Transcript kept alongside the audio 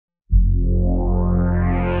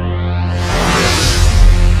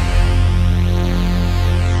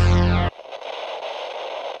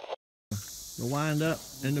the wind up,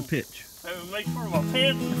 and the pitch. Hey, make sure my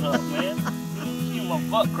pants is up, man. See my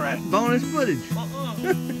butt crack. Bonus footage.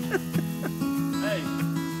 Hey,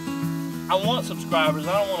 I want subscribers.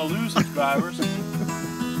 I don't want to lose subscribers. I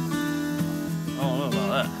don't know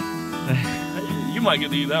about that. You might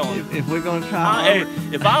get to eat that one. If we're gonna try, hey,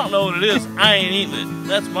 if I don't know what it is, I ain't eating it.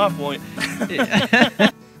 That's my point.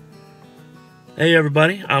 Hey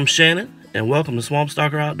everybody, I'm Shannon, and welcome to Swamp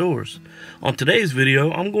Stalker Outdoors. On today's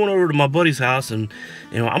video, I'm going over to my buddy's house, and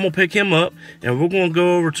I'm gonna pick him up, and we're gonna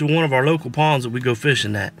go over to one of our local ponds that we go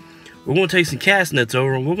fishing at. We're gonna take some cast nets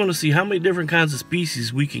over, and we're gonna see how many different kinds of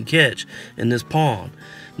species we can catch in this pond.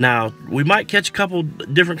 Now, we might catch a couple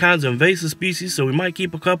different kinds of invasive species, so we might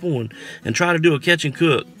keep a couple and try to do a catch and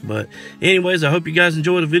cook. But anyways, I hope you guys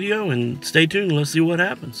enjoy the video, and stay tuned and let's see what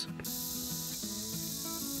happens.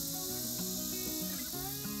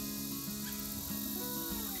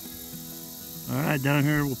 Alright, down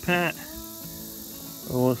here with Pat.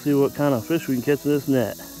 I want to see what kind of fish we can catch in this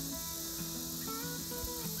net.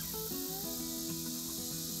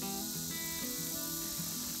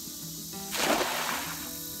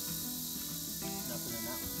 Nothing in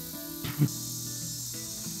that one.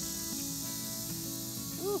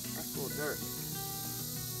 Ooh, that's full of dirt.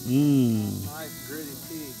 Mmm. Nice gritty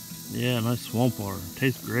pea. Yeah, nice swamp water.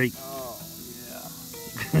 Tastes great. Oh,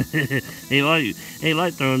 yeah. ain't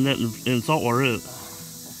like throwing that in salt water, is it?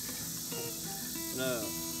 No.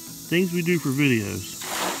 Things we do for videos.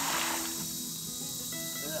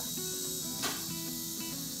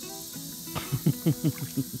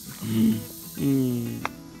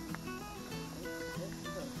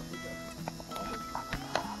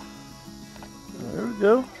 There we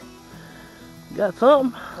go. Got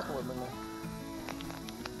something.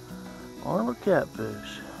 Armor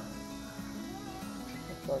catfish.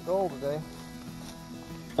 That's our goal today.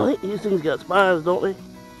 I think these things got spines, don't they? I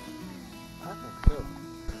think so.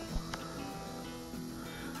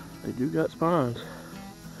 They do got spines.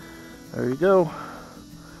 There you go.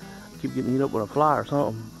 Keep getting eaten up with a fly or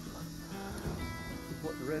something. That's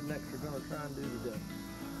what the rednecks are going to try and do today.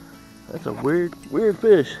 That's a weird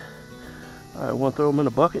fish. Alright, want to throw them in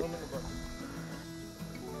a bucket?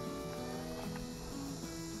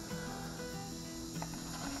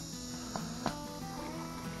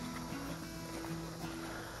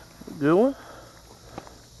 Good one.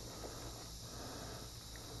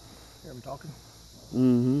 Hear him talking?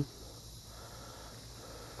 Mm-hmm.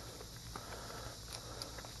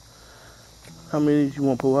 How many of these you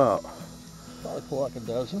want to pull out? Probably pull like a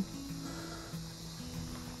dozen.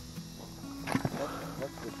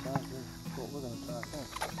 That's good size. That's what we're going to try, I think.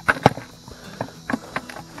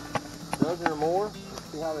 A dozen or more.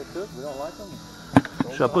 See how they cook. We don't like them.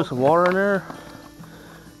 Should I put some water in there?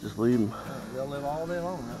 Just leave them. They'll live all day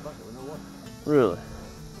long in that bucket with no water. Really?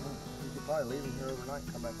 You could probably leave them here overnight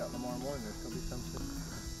and come back out tomorrow morning. There's going to be some shit.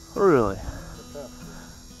 Really? They're tough.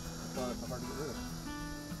 That's why it's hard to get rid of.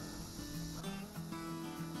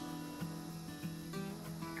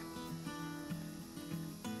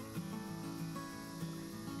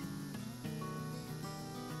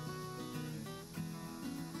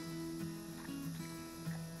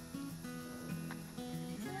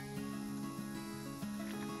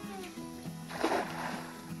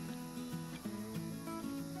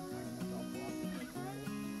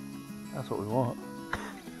 That's what we want.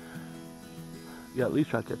 You got at least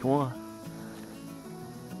try to catch one.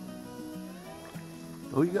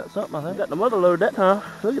 Oh, you got something, I think. Got the mother load that time.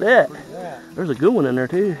 Look at that. There's a good one in there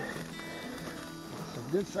too. Some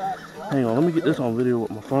good size. Hang on, let me get this on video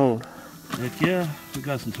with my phone. Heck yeah, we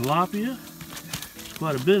got some tilapia. There's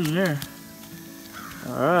quite a bit in there.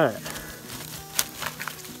 Alright.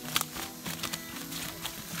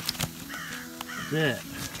 That's it.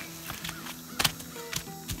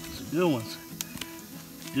 Good ones.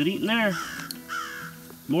 Good eating there.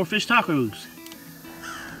 More fish tacos.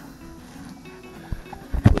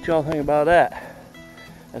 What y'all think about that?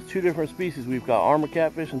 That's two different species we've got, armor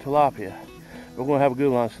catfish and tilapia. We're gonna have a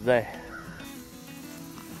good lunch today.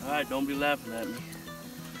 Alright, don't be laughing at me.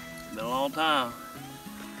 It's been a long time.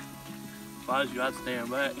 If I was you, I'd stand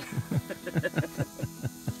back.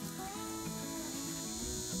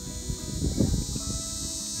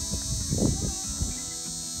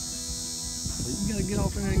 You gotta get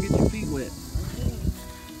off in there and get your feet wet.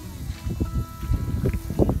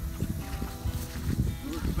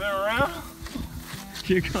 Spin around?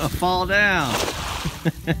 You're gonna fall down.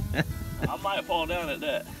 I might fall down at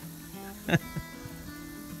that.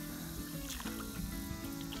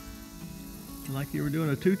 Like you were doing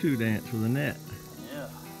a tutu dance with a net. Yeah.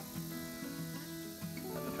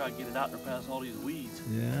 I'm gonna try to get it out there past all these weeds.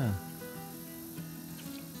 Yeah.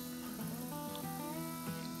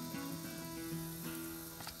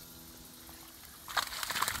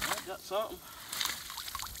 got something.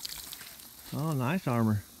 Oh, nice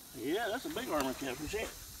armor. Yeah, that's a big armor catfish, ain't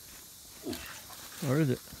it? Or is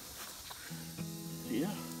it? Yeah.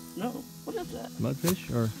 No. What is that?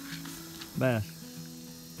 Mudfish or bass?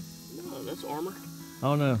 No, that's armor.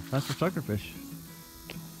 Oh no, that's a suckerfish.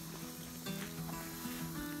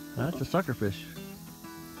 That's a suckerfish.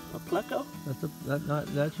 A pleco?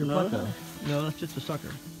 That's your No. pleco. No, that's just a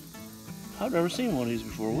sucker. I've never seen one of these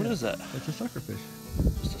before. What is that? It's a suckerfish.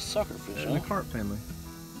 It's a suckerfish, In the carp family.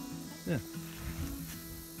 Yeah.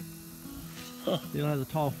 Huh. You don't have the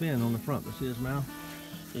tall fin on the front, but see his mouth?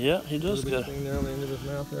 Yeah, he does Big got. thing there on the end of his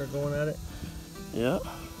mouth there going at it. Yeah.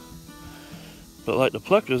 But like the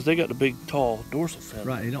plecos, they got the big, tall dorsal fin.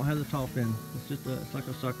 Right, he don't have the tall fin. It's just it's like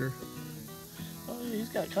a sucker. Oh, yeah, he's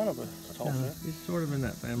got kind of a tall fin. He's sort of in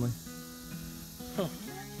that family. Huh.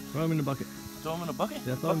 Throw him in the bucket. Throw him in a bucket?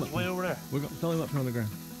 Yeah, throw him Bucket's up. way over there. We're going to throw him up here on the ground.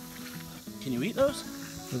 Can you eat those?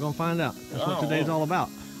 We're going to find out. That's what Oh, today's all about.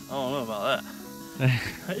 I don't know about that.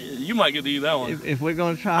 Hey, you might get to eat that one. If we're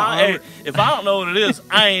going to try if I don't know what it is,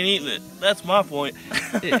 I ain't eating it. That's my point.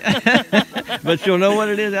 But you'll know what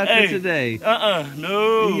it is after Hey, today.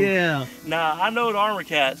 No. Yeah. Nah, I know the armor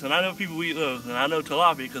cats, and I know people eat those, and I know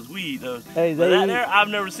tilapia because we eat those. Hey, But that there, I've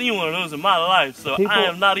never seen one of those in my life, so I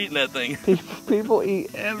am not eating that thing. People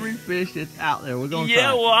eat every fish that's out there. We're going to Yeah,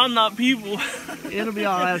 try. well, I'm not people. It'll be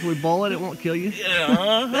all right if we boil it. It won't kill you. Yeah,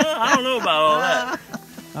 I don't know about all that.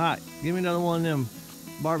 All right, give me another one of them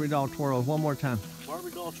Barbie doll twirls one more time.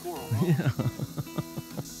 Barbie doll twirl. Yeah.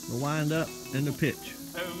 The wind up and the pitch.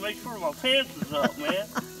 Hey, make sure my pants is up, man.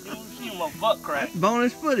 You don't see my butt crack.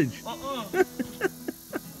 Bonus footage.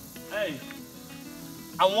 Hey,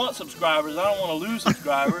 I want subscribers. I don't want to lose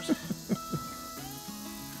subscribers.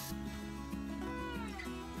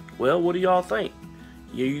 Well, what do y'all think?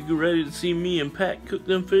 You ready to see me and Pat cook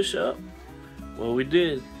them fish up? Well, we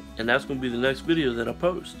did, and that's going to be the next video that I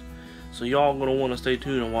post. So y'all going to want to stay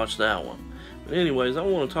tuned and watch that one. But anyways, I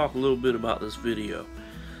want to talk a little bit about this video.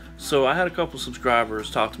 So I had a couple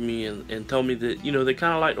subscribers talk to me and tell me that, you know, they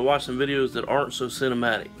kind of like to watch some videos that aren't so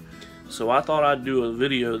cinematic. So I thought I'd do a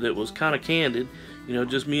video that was kind of candid, you know,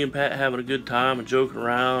 just me and Pat having a good time and joking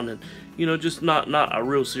around and, you know, just not a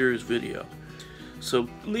real serious video. So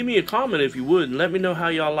leave me a comment if you would and let me know how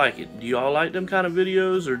y'all like it. Do y'all like them kind of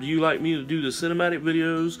videos, or do you like me to do the cinematic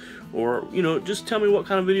videos? Or, you know, just tell me what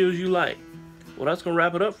kind of videos you like. Well, that's going to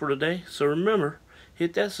wrap it up for today. So remember,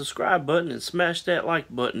 hit that subscribe button and smash that like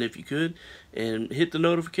button if you could. And hit the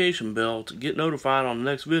notification bell to get notified on the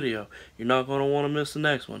next video. You're not going to want to miss the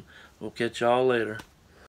next one. We'll catch y'all later.